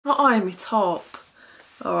not iron my top.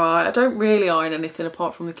 Alright, I don't really iron anything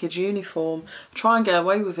apart from the kids' uniform. I try and get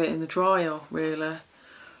away with it in the dryer, really.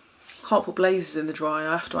 Can't put blazers in the dryer,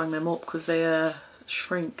 I have to hang them up because they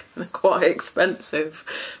shrink. They're quite expensive.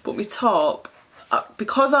 But my top,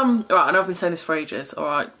 because I'm, right, I know I've been saying this for ages,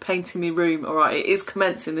 alright, painting my room, alright, it is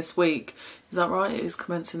commencing this week. Is that right? It is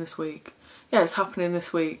commencing this week. Yeah, it's happening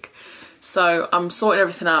this week. So I'm sorting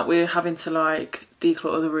everything out. We're having to like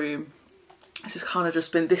declutter the room. This has kind of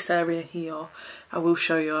just been this area here. I will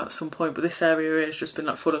show you at some point, but this area here has just been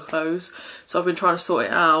like full of clothes. So I've been trying to sort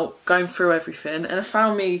it out, going through everything, and I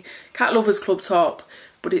found me Cat Lovers Club top,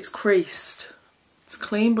 but it's creased. It's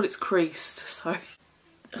clean, but it's creased. So I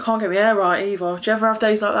can't get my hair right either. Do you ever have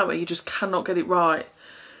days like that where you just cannot get it right?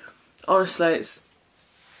 Honestly, it's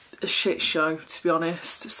a shit show, to be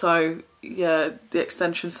honest. So yeah, the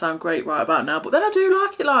extensions sound great right about now, but then I do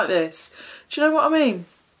like it like this. Do you know what I mean?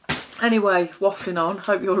 Anyway, waffling on.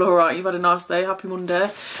 Hope you're all alright. You've had a nice day. Happy Monday.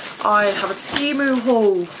 I have a Temu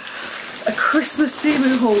haul, a Christmas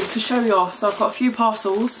Temu haul to show you off. So I've got a few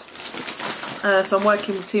parcels. So I'm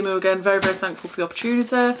working with Temu again. Very, very thankful for the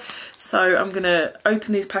opportunity. So I'm going to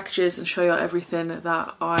open these packages and show you everything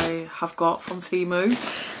that I have got from Temu.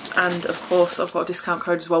 And of course I've got a discount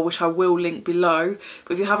code as well, which I will link below.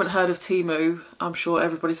 But if you haven't heard of Temu, I'm sure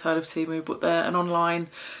everybody's heard of Temu, but they're an online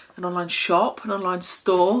shop, an online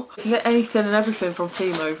store. You can get anything and everything from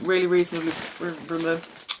Temu, really reasonably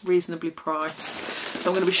priced. So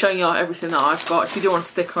I'm going to be showing you everything that I've got. If you do want to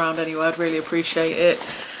stick around anyway, I'd really appreciate it.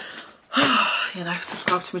 You know,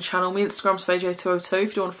 subscribe to my channel. My Instagram's FJ202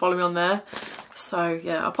 if you want to follow me on there. So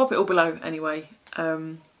yeah, I'll pop it all below anyway.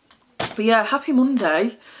 But yeah, happy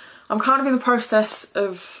Monday. I'm kind of in the process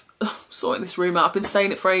of sorting this room out. I've been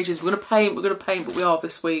saying it for ages. We're gonna paint, but we are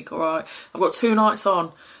this week, alright. I've got 2 nights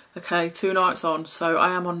on. Okay, 2 nights on. So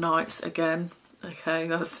I am on nights again. Okay,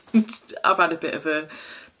 that's I've had a bit of a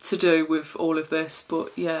to do with all of this,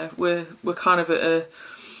 but yeah, we're kind of at a,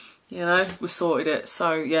 you know, we've sorted it.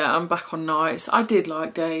 So yeah, I'm back on nights. I did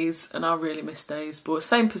like days and I really miss days, but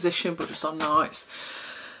same position but just on nights.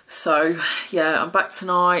 So yeah, I'm back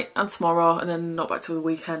tonight and tomorrow and then not back till the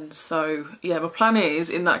weekend. So yeah, my plan is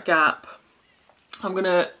in that gap, I'm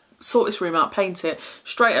gonna sort this room out, paint it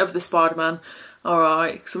straight over the Spider-Man.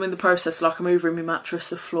 Alright, because I'm in the process, like I'm moving my mattress,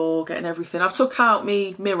 the floor, getting everything. I've took out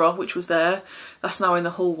my mirror, which was there. That's now in the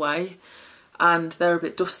hallway. And they're a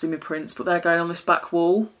bit dusty, my prints, but they're going on this back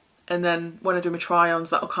wall. And then when I do my try-ons,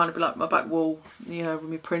 that'll kind of be like my back wall, you know, with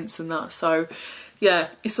my prints and that. So yeah,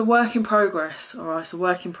 it's a work in progress. Alright, it's a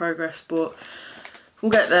work in progress, but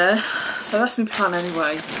we'll get there. So that's my plan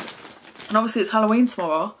anyway. And obviously it's Halloween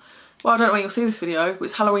tomorrow. Well, I don't know when you'll see this video, but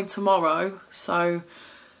it's Halloween tomorrow. So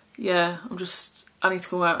yeah, I need to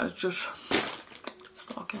go out and just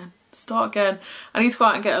start again. I need to go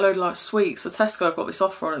out and get a load of like sweets. So Tesco have got this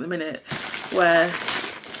offer on at the minute where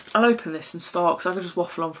I'll open this and start because I could just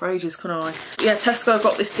waffle on for ages, couldn't I? Yeah, Tesco have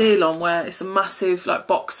got this deal on where it's a massive like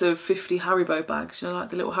box of 50 Haribo bags, you know,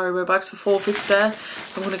 like the little Haribo bags for £4.50 there.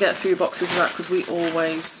 So I'm going to get a few boxes of that because we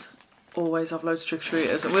always have loads of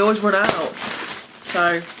trick-or-treaters and we always run out.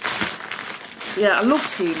 So yeah, I love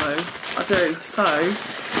Temu, I do. So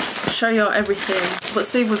I'll show you everything. But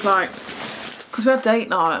Steve was like, because we had date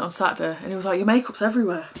night on Saturday and he was like, your makeup's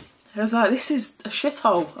everywhere. I was like, this is a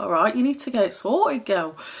shithole, alright? You need to get it sorted,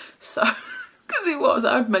 girl. So, because it was,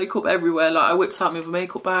 I had makeup everywhere. Like, I whipped out my other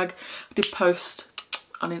makeup bag. I did post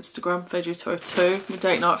on Instagram, Veggie202, my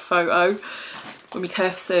date night photo with my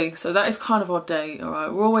KFC. So that is kind of our date,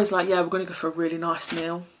 alright? We're always like, yeah, we're going to go for a really nice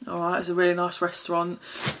meal, alright? It's a really nice restaurant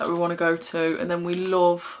that we want to go to. And then we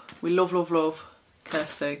love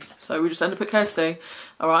KFC. So we just end up at KFC,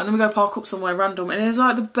 alright, and then we go park up somewhere random and it's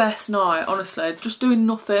like the best night, honestly, just doing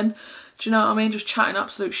nothing, do you know what I mean, just chatting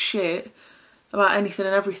absolute shit about anything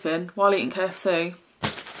and everything while eating KFC, do you know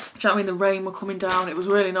what I mean, the rain were coming down, it was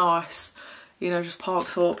really nice, you know, just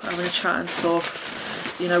parked up, having a chat and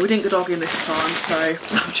stuff, you know, we didn't go dogging this time, so,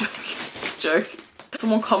 no, I'm joking.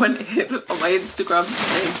 Someone commented on my Instagram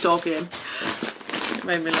saying dogging, it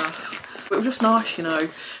made me laugh. It was just nice, you know.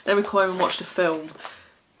 Then we come home and watched a film.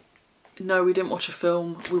 No, we didn't watch a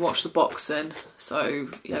film. We watched the boxing. So,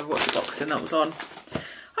 yeah, we watched the boxing that was on.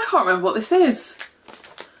 I can't remember what this is.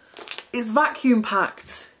 It's vacuum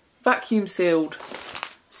packed. Vacuum sealed.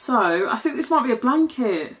 So, I think this might be a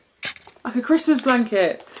blanket. Like a Christmas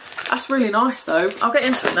blanket. That's really nice though. I'll get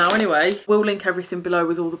into it now anyway. We'll link everything below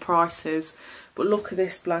with all the prices. But look at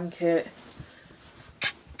this blanket.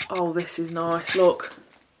 Oh, this is nice. Look.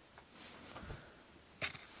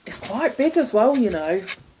 It's quite big as well, you know.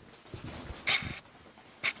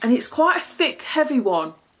 And it's quite a thick, heavy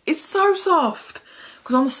one. It's so soft.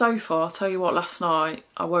 Because on the sofa, I'll tell you what, last night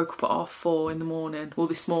I woke up at 4:30 in the morning, well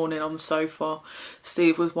this morning on the sofa.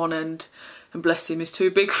 Steve was one end, and bless him, he's too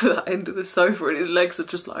big for that end of the sofa and his legs are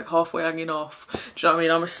just like halfway hanging off. Do you know what I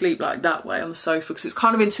mean? I'm asleep like that way on the sofa because it's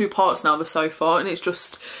kind of in two parts now, the sofa, and it's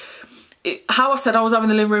just, how I said I was having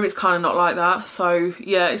the living room, it's kind of not like that. So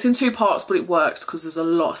yeah, it's in two parts, but it works because there's a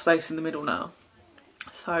lot of space in the middle now.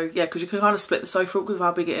 So yeah, because you can kind of split the sofa up because of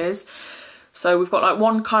how big it is. So we've got like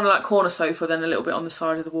one kind of like corner sofa, then a little bit on the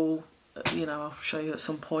side of the wall. You know, I'll show you at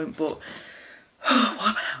some point, but why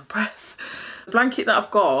am I out of breath? The blanket that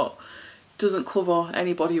I've got doesn't cover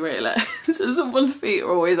anybody really. So someone's feet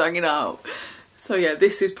are always hanging out. So yeah,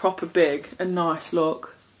 this is proper big and nice,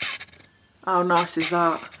 look. How nice is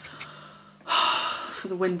that? For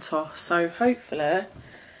the winter. So hopefully,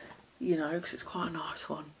 you know, because it's quite a nice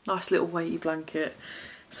one. Nice little weighty blanket.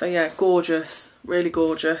 So yeah, gorgeous, really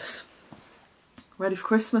gorgeous. Ready for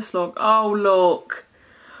Christmas, look. Oh, look.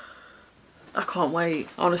 I can't wait,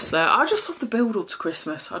 honestly. I just love the build up to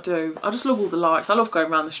Christmas, I do. I just love all the lights. I love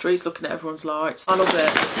going around the streets looking at everyone's lights. I love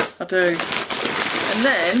it, I do. And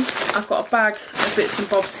then I've got a bag of bits and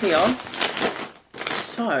bobs here.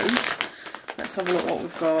 So, let's have a look what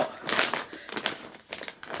we've got.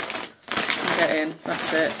 Get in,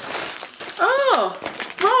 that's it. Oh,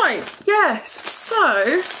 right, yes.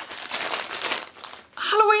 So,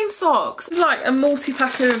 Halloween socks. It's like a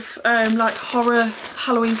multi-pack of like horror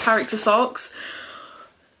Halloween character socks.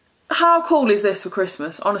 How cool is this for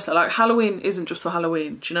Christmas? Honestly, like Halloween isn't just for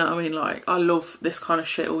Halloween. Do you know what I mean? Like I love this kind of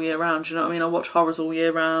shit all year round. Do you know what I mean? I watch horrors all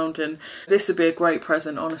year round and this would be a great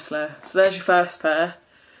present, honestly. So there's your first pair.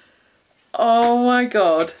 Oh my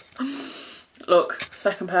God. Look,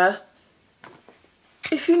 second pair.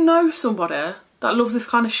 If you know somebody that loves this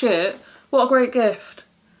kind of shit, what a great gift.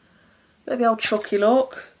 Look at the old Chucky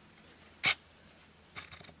look.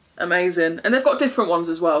 Amazing. And they've got different ones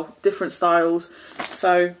as well, different styles.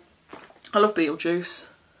 So, I love Beetlejuice.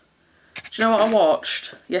 Do you know what I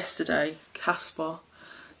watched yesterday? Casper.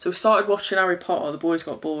 So we started watching Harry Potter, the boys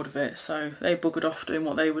got bored of it, so they buggered off doing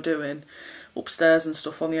what they were doing upstairs and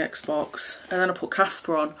stuff on the Xbox. And then I put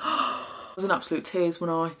Casper on. I was in absolute tears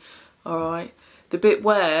when alright. The bit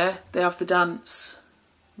where they have the dance,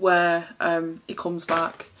 where he comes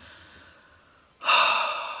back.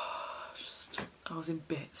 I was in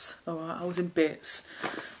bits, alright, I was in bits.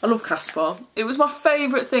 I love Casper. It was my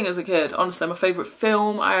favourite thing as a kid, honestly, my favourite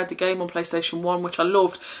film. I had the game on PlayStation 1, which I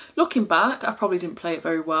loved. Looking back, I probably didn't play it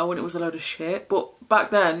very well when it was a load of shit, but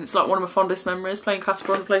back then, it's like one of my fondest memories, playing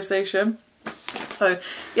Casper on the PlayStation. So,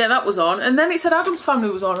 yeah, that was on. And then it said Addams Family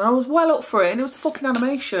was on, and I was well up for it, and it was the fucking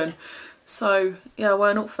animation. So, yeah, I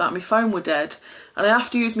weren't up for that. My phone were dead, and I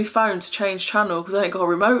have to use my phone to change channel because I ain't got a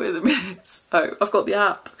remote at the minute. So, I've got the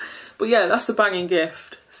app. But yeah, that's a banging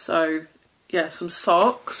gift. So, yeah, some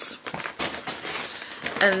socks.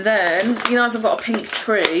 And then, you know, as I've got a pink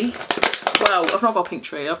tree. Well, I've not got a pink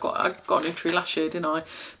tree. I got a new tree last year, didn't I?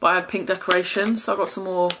 But I had pink decorations, so I got some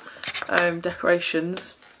more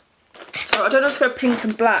decorations. So I don't know if to go pink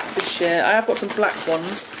and black this year. I have got some black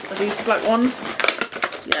ones. Are these the black ones?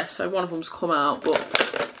 Yeah, so one of them's come out, but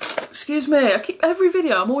excuse me, I keep every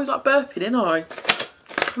video I'm always like burping, ain't I?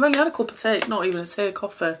 I've only had a cup of tea, not even a tea of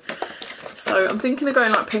coffee. So I'm thinking of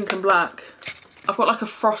going like pink and black. I've got like a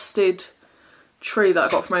frosted tree that I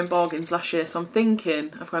got from Own Bargains last year, so I'm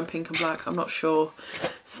thinking of going pink and black, I'm not sure.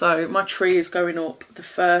 So my tree is going up the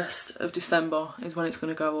 1st of December is when it's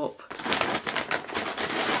going to go up.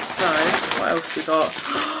 So what else we got?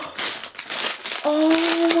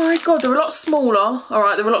 Oh my God, they're a lot smaller.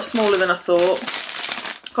 Alright, they're a lot smaller than I thought.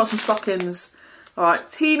 Got some stockings. Alright,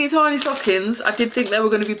 teeny tiny stockings. I did think they were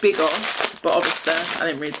going to be bigger, but obviously I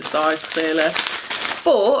didn't read the size clearly.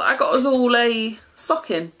 But I got us all a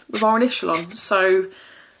stocking with our initial on. So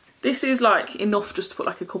this is like enough just to put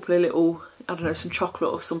like a couple of little, I don't know, some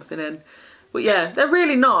chocolate or something in. But yeah, they're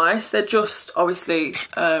really nice. They're just obviously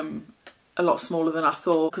a lot smaller than I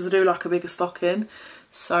thought because I do like a bigger stocking.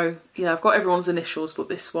 So yeah, I've got everyone's initials, but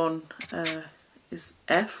this one is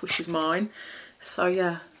F, which is mine. So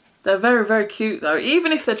yeah, they're very, very cute though.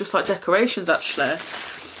 Even if they're just like decorations actually,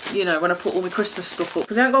 you know, when I put all my Christmas stuff up.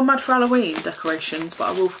 Because I haven't gone mad for Halloween decorations, but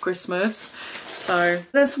I will for Christmas. So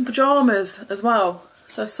there's some pyjamas as well.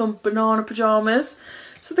 So some banana pyjamas.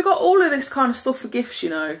 So they got all of this kind of stuff for gifts, you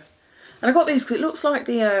know. And I got these because it looks like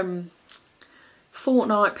the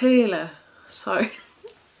Fortnite peeler. So...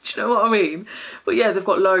 do you know what I mean? But yeah, they've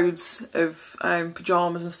got loads of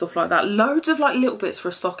pyjamas and stuff like that. Loads of like little bits for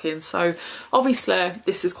a stocking. So obviously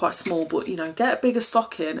this is quite small, but you know, get a bigger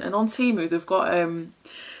stocking. And on Temu they've got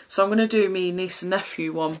So I'm going to do me niece and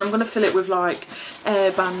nephew one. I'm going to fill it with like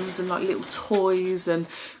air bands and like little toys and,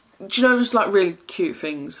 do you know, just like really cute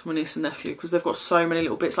things for my niece and nephew, because they've got so many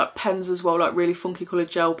little bits, like pens as well, like really funky coloured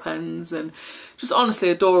gel pens and just honestly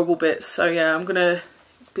adorable bits. So yeah, I'm going to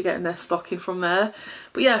be getting their stocking from there.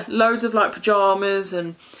 But yeah, loads of like pyjamas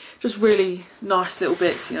and just really nice little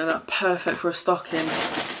bits, you know, that are perfect for a stocking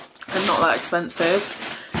and not that expensive.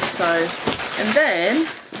 So, and then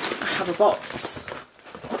I have a box.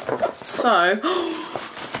 So,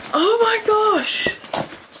 oh my gosh,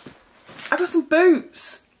 I got some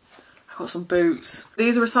boots.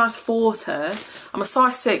 These are a size 40. I'm a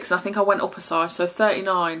size 6 and I think I went up a size, so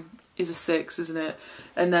 39 is a 6, isn't it?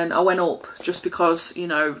 And then I went up just because, you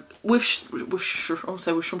know, with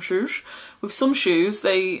some shoes,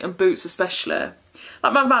 and boots especially,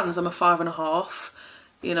 like my Vans, I'm a 5.5.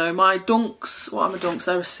 You know, my Dunks, what are my Dunks?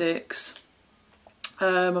 They're a 6.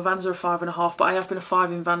 My Vans are a 5.5, but I have been a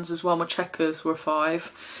 5 in Vans as well. My Checkers were a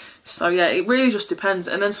 5. So yeah, it really just depends.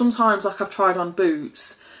 And then sometimes, like, I've tried on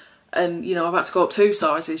boots and, you know, I've had to go up 2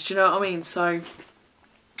 sizes. Do you know what I mean? So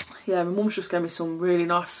yeah, my mum's just gave me some really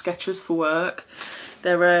nice Skechers for work.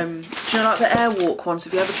 They're, do you know, like the Airwalk ones?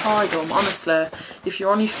 Have you ever tried them? Honestly, if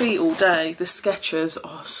you're on your feet all day, the Skechers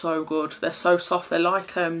are so good. They're so soft. They're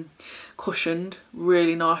like cushioned,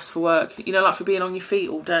 really nice for work. You know, like for being on your feet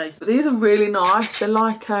all day. But these are really nice. They're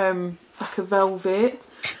like a velvet.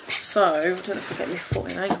 So I don't know if I get my foot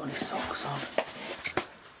in. I ain't got any socks on.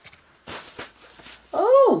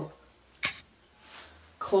 Oh,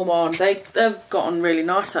 come on. They've gotten really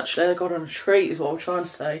nice actually. They've got on a treat is what I'm trying to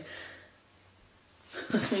say.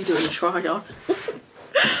 That's me doing a try on.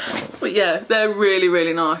 But yeah, they're really,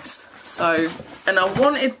 really nice. So, and I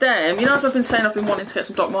wanted them, you know, as I've been saying, I've been wanting to get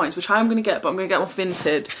some Doc Martens, which I am going to get, but I'm going to get one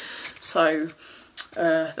Vinted. So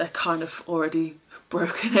they're kind of already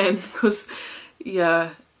broken in because,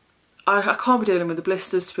 yeah, I can't be dealing with the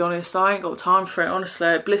blisters, to be honest. I ain't got time for it,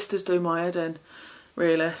 honestly. Blisters do my head in,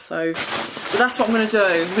 really. So, but that's what I'm going to do.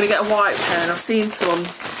 I'm going to get a white pair, and I've seen some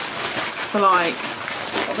for like,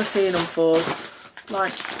 what am I seeing them for?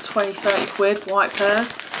 Like 20-30 quid, white pair.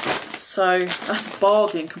 So that's a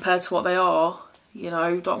bargain compared to what they are. You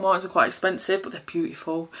know, Doc Martens are quite expensive, but they're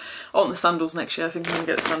beautiful. I want the sandals next year. I think I'm going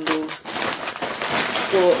to get the sandals.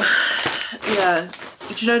 But yeah,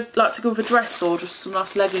 do you know, like to go with a dress or just some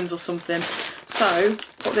nice leggings or something. So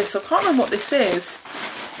got this. I can't remember what this is. I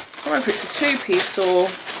can't remember if it's a 2-piece or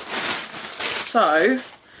so.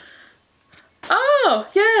 Oh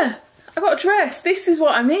yeah, I got a dress. This is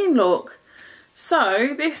what I mean. Look.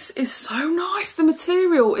 So this is so nice. The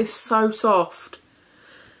material is so soft.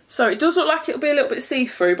 So it does look like it'll be a little bit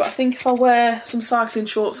see-through, but I think if I wear some cycling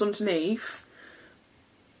shorts underneath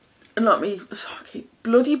and like me, I keep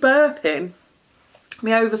bloody burping,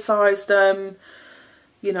 my oversized, you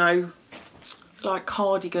know, like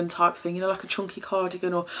cardigan type thing, you know, like a chunky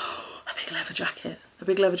cardigan or a big leather jacket. A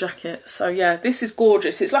big leather jacket. So yeah, this is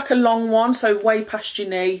gorgeous. It's like a long one, so way past your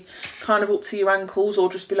knee, kind of up to your ankles or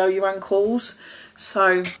just below your ankles.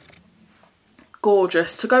 So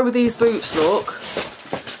gorgeous. To go with these boots, look.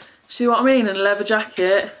 See what I mean? And a leather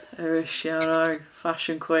jacket. There is she, I know,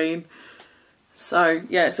 fashion queen. So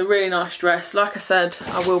yeah, it's a really nice dress. Like I said,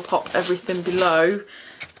 I will pop everything below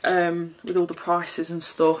with all the prices and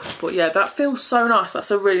stuff. But yeah, that feels so nice. That's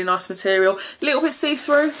a really nice material. A little bit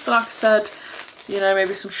see-through. So like I said, you know,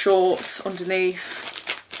 maybe some shorts underneath,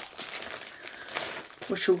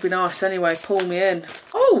 which will be nice anyway, pull me in.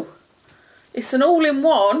 Oh, it's an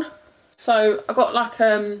all-in-one. So I got like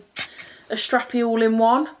a strappy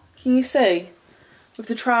all-in-one. Can you see? With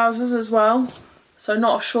the trousers as well. So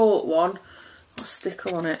not a short one. Got a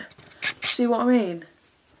sticker on it. See what I mean?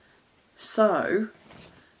 So,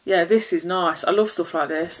 yeah, this is nice. I love stuff like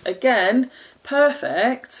this. Again,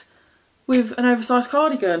 perfect with an oversized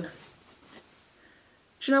cardigan.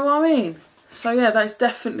 Do you know what I mean? So yeah, that is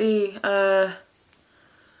definitely, oh,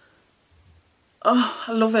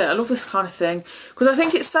 I love it. I love this kind of thing. Because I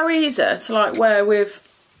think it's so easy to like wear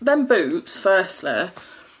with them boots, firstly,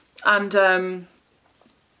 and,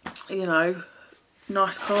 you know,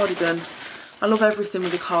 nice cardigan. I love everything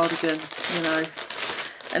with a cardigan, you know.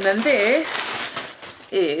 And then this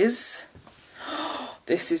is,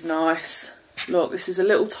 this is nice. Look, this is a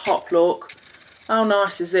little top look. How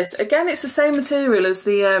nice is this? Again, it's the same material as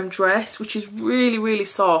the dress, which is really, really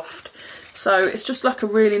soft. So it's just like a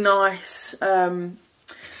really nice,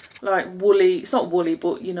 like woolly, it's not woolly,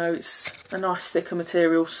 but you know, it's a nice thicker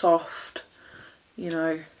material, soft, you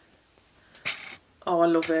know. Oh, I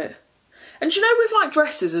love it. And you know, with like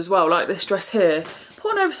dresses as well, like this dress here,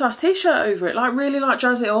 put an oversized t-shirt over it, like really like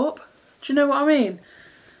jazz it up. Do you know what I mean?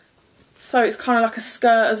 So it's kind of like a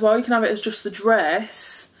skirt as well. You can have it as just the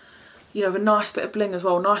dress, you know, with a nice bit of bling as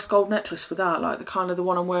well. Nice gold necklace with that, like the kind of the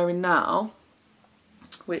one I'm wearing now,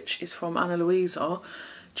 which is from Anna Luisa.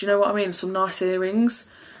 Do you know what I mean? Some nice earrings.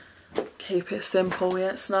 Keep it simple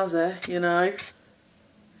yet snazzy, you know.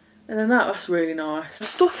 And then that's really nice.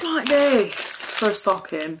 Stuff like this for a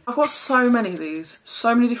stocking. I've got so many of these,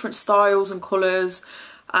 so many different styles and colours,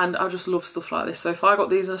 and I just love stuff like this. So if I got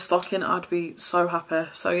these in a stocking, I'd be so happy.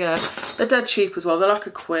 So yeah, they're dead cheap as well. They're like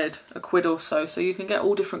a quid or so. So you can get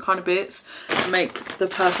all different kind of bits and make the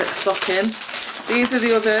perfect stocking. These are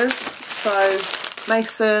the others. So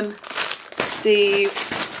Mason, Steve,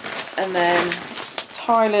 and then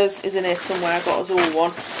Tyler's is in here somewhere. I got us all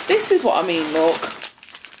one. This is what I mean, look.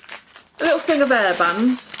 A little thing of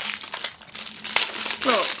hairbands.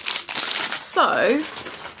 Look. So,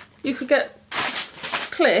 you could get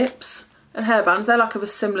clips and hairbands. They're like of a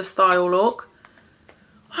similar style look.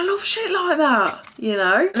 I love shit like that, you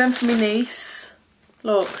know. And then for my niece,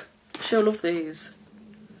 look, she'll love these.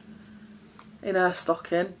 In her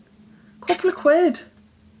stocking. Couple of quid.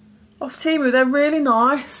 Off Temu, they're really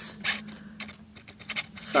nice.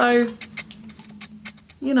 So,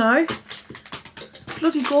 you know,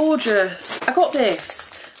 bloody gorgeous. I got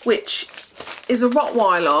this, which is a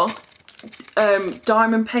Rottweiler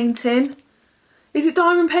diamond painting. Is it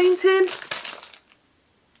diamond painting?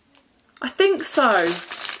 I think so. I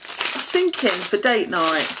was thinking for date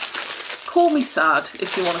night. Call me sad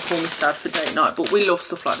if you want to call me sad for date night, but we love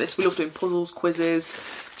stuff like this. We love doing puzzles, quizzes.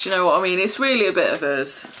 Do you know what I mean? It's really a bit of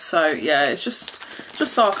us. So yeah, it's just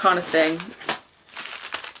our kind of thing.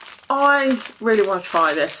 I really want to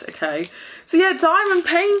try this, okay? So yeah, diamond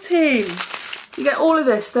painting. You get all of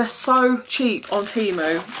this. They're so cheap on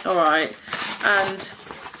Temu, all right? And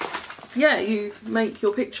yeah, you make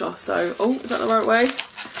your picture. So, oh, is that the right way?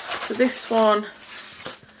 So this one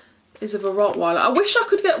is of a Rottweiler. I wish I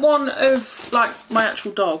could get one of like my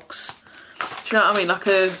actual dogs. Do you know what I mean? Like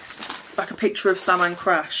a picture of Sam and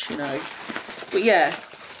Crash, you know? But yeah.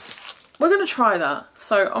 We're going to try that.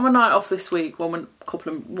 So on my night off this week, one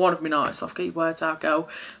of my nights off, get your words out, girl,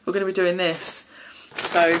 we're going to be doing this.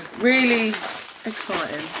 So really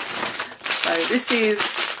exciting. So this is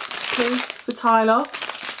two for Tyler.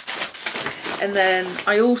 And then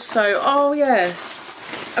I also, oh yeah,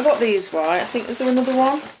 I got these right. I think, is there another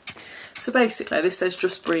one? So basically this says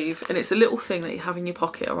just breathe, and it's a little thing that you have in your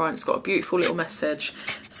pocket, alright? It's got a beautiful little message.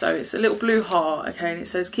 So it's a little blue heart, okay, and it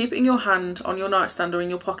says keep it in your hand, on your nightstand or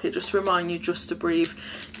in your pocket just to remind you just to breathe.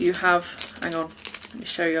 You have, hang on, let me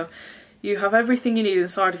show you. You have everything you need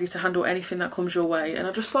inside of you to handle anything that comes your way. And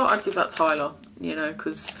I just thought I'd give that Tyler, you know,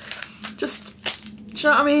 because just, do you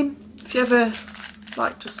know what I mean? If you ever,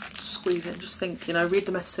 like, just squeeze it and just think, you know, read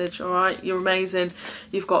the message, alright? You're amazing,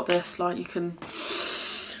 you've got this, like, you can,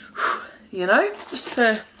 you know, just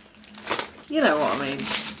for, you know what I mean.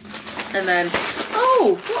 And then,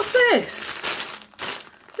 oh, what's this?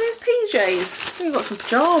 There's PJs. We've got some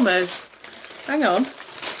pyjamas. Hang on. Let's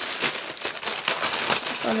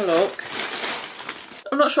have a look.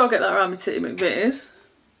 I'm not sure I'll get that around my Titty McVitie's.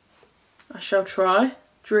 I shall try.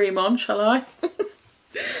 Dream on, shall I?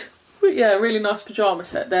 But yeah, really nice pyjama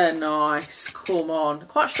set there. Nice. Come on.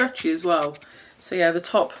 Quite stretchy as well. So yeah, the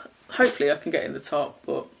top, hopefully I can get in the top,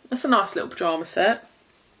 but that's a nice little pyjama set.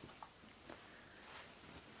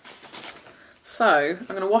 So I'm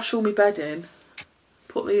going to wash all my bedding,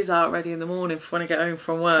 put these out ready in the morning for when I get home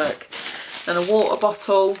from work. Then a water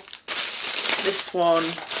bottle. This one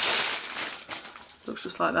looks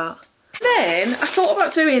just like that. Then I thought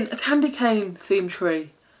about doing a candy cane theme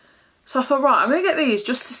tree. So I thought, right, I'm going to get these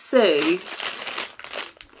just to see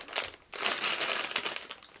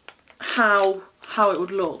how it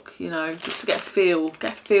would look, you know, just to get a feel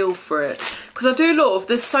for it. Because I do love,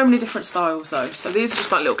 there's so many different styles though. So these are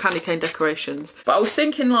just like little candy cane decorations. But I was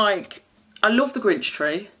thinking, like, I love the Grinch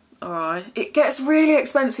tree, alright. It gets really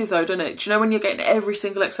expensive though, doesn't it? Do you know when you're getting every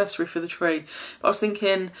single accessory for the tree? But I was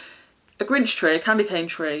thinking a Grinch tree, a candy cane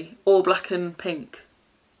tree, or black and pink.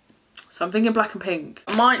 So I'm thinking black and pink.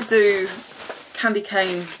 I might do candy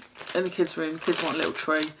cane in the kids' room. Kids want a little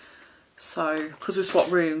tree. So, because we've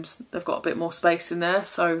swapped rooms, they've got a bit more space in there.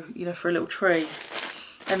 So, you know, for a little tree.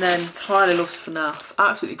 And then Tyler loves FNAF.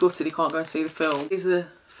 Absolutely gutted he can't go and see the film. These are the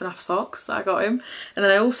FNAF socks that I got him. And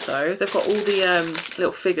then they've got all the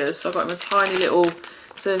little figures. So I got him a tiny little,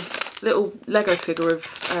 it's a little Lego figure of,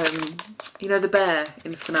 you know, the bear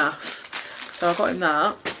in FNAF. So I got him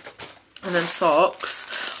that. And then socks.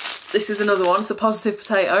 This is another one, it's a positive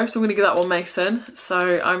potato. So I'm going to give that one Mason.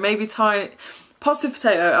 So I may be positive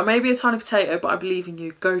potato, I may be a tiny potato, but I believe in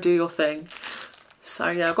you. Go do your thing. So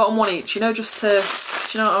yeah, I've got them one each, you know, just to,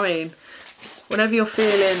 do you know what I mean? whenever you're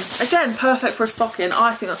feeling, again, perfect for a stocking.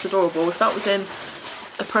 I think that's adorable. If that was in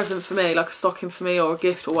a present for me, like a stocking for me or a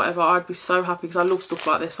gift or whatever, I'd be so happy, because I love stuff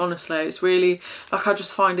like this, honestly. It's really, like, I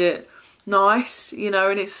just find it nice, you know,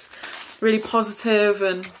 and it's really positive,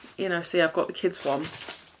 and, you know, so yeah, I've got the kids one.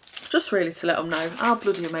 Just really to let them know how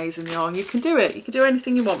bloody amazing they are. And you can do it. You can do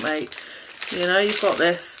anything you want, mate. You know, you've got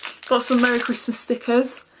this. Got some Merry Christmas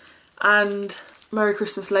stickers and Merry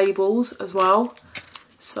Christmas labels as well.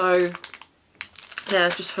 So, yeah,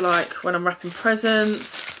 just for like when I'm wrapping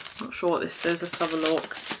presents. Not sure what this is. Let's have a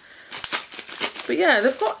look. But yeah,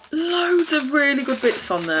 they've got loads of really good bits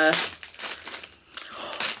on there.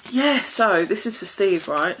 Yeah, so this is for Steve,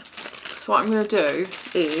 right? So what I'm going to do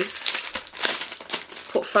is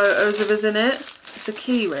put photos of us in it. It's a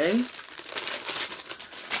key ring,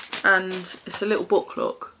 and it's a little book,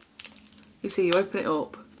 look. You see, you open it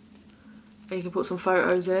up and you can put some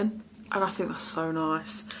photos in, and I think that's so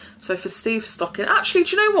nice. So for Steve's stocking, actually,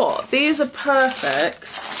 do you know what? These are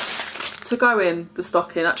perfect to go in the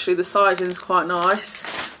stocking. Actually, the sizing is quite nice.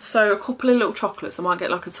 So a couple of little chocolates. I might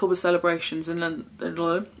get like a tub of celebrations, and then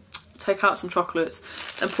take out some chocolates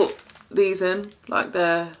and put these in, like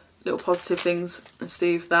they're little positive things, and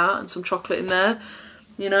Steve that, and some chocolate in there,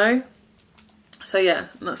 you know. So yeah,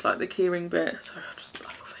 and that's like the keyring bit. So I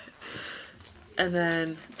love it. And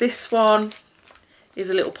then this one is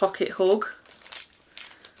a little pocket hug.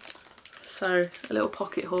 So a little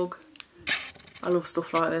pocket hug. I love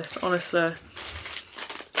stuff like this, honestly.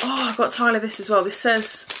 Oh, I've got Tyler this as well. This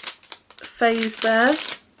says Phase Bear.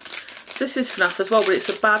 So this is FNAF as well, but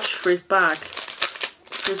it's a badge for his bag,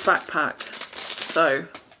 for his backpack. So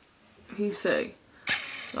you see,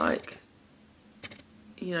 like,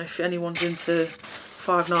 you know, if anyone's into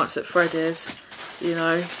Five Nights at Freddy's, you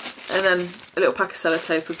know, and then a little pack of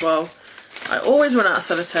sellotape as well. I always run out of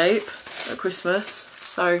sellotape at Christmas,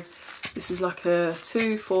 so this is like a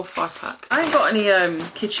 2, 4, 5 pack. I ain't got any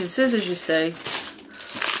kitchen scissors, you see.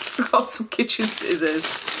 I've got some kitchen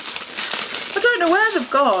scissors. I don't know where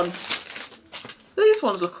they've gone. These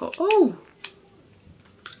ones look up. Oh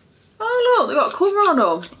look, they've got a cover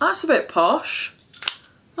on them. That's a bit posh.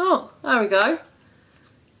 Oh, there we go.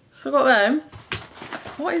 So I've got them.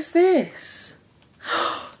 What is this?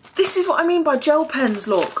 This is what I mean by gel pens,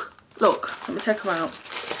 look. Look, let me take them out.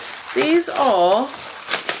 These are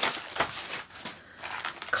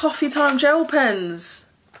coffee time gel pens.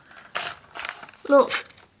 Look.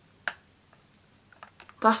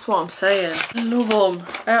 That's what I'm saying. I love them.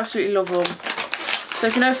 I absolutely love them. So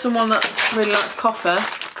if you know someone that really likes coffee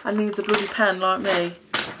and needs a bloody pen like me.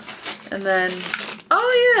 And then,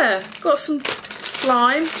 oh yeah, got some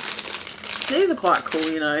slime. These are quite cool,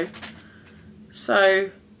 you know. So,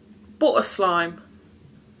 butter slime.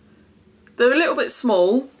 They're a little bit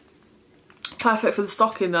small. Perfect for the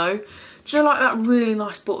stocking though. Do you know, like that really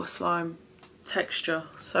nice butter slime texture?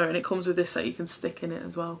 So, and it comes with this that you can stick in it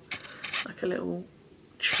as well. Like a little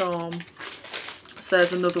charm. So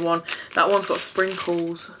there's another one. That one's got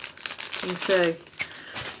sprinkles. You can see.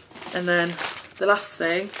 And then the last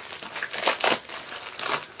thing.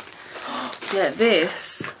 Yeah,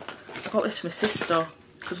 this. I got this from my sister.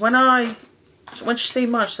 Because when she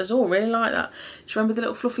seen mine, she says, oh, I really like that. Do you remember the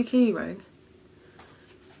little fluffy key ring?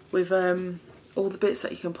 With all the bits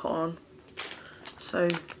that you can put on. So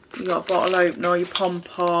you got a bottle opener, your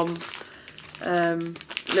pom-pom,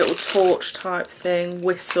 little torch type thing,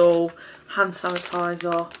 whistle, hand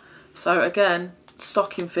sanitizer. So again,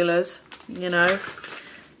 stocking fillers, you know.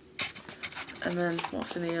 And then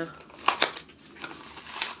what's in here?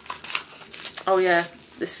 Oh yeah,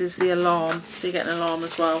 this is the alarm. So you get an alarm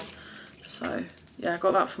as well. So yeah, I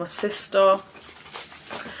got that for my sister.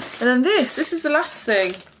 And then this is the last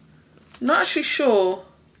thing. I'm not actually sure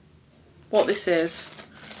what this is.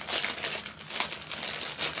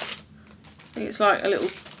 I think it's like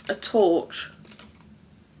a torch.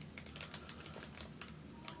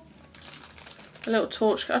 A little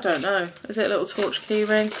torch, I don't know. Is it a little torch key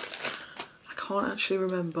ring? I can't actually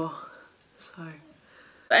remember. So,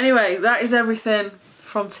 but anyway, that is everything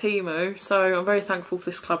from Temu. So I'm very thankful for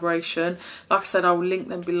this collaboration. Like I said, I will link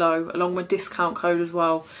them below along with discount code as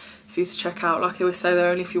well for you to check out. Like I always say, they're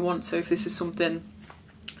only if you want to, if this is something,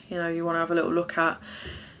 you know, you want to have a little look at.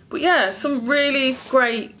 But yeah, some really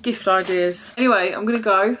great gift ideas. Anyway, I'm gonna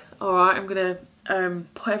go. All right, I'm gonna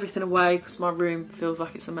put everything away because my room feels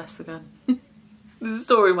like it's a mess again. This is a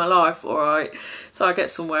story of my life, all right. So I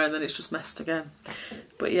get somewhere and then it's just messed again.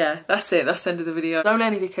 But yeah, that's it. That's the end of the video. Don't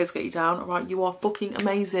let any dickheads get you down, all right? You are fucking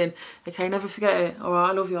amazing. Okay, never forget it. All right,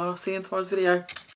 I love you all. I'll see you in tomorrow's video.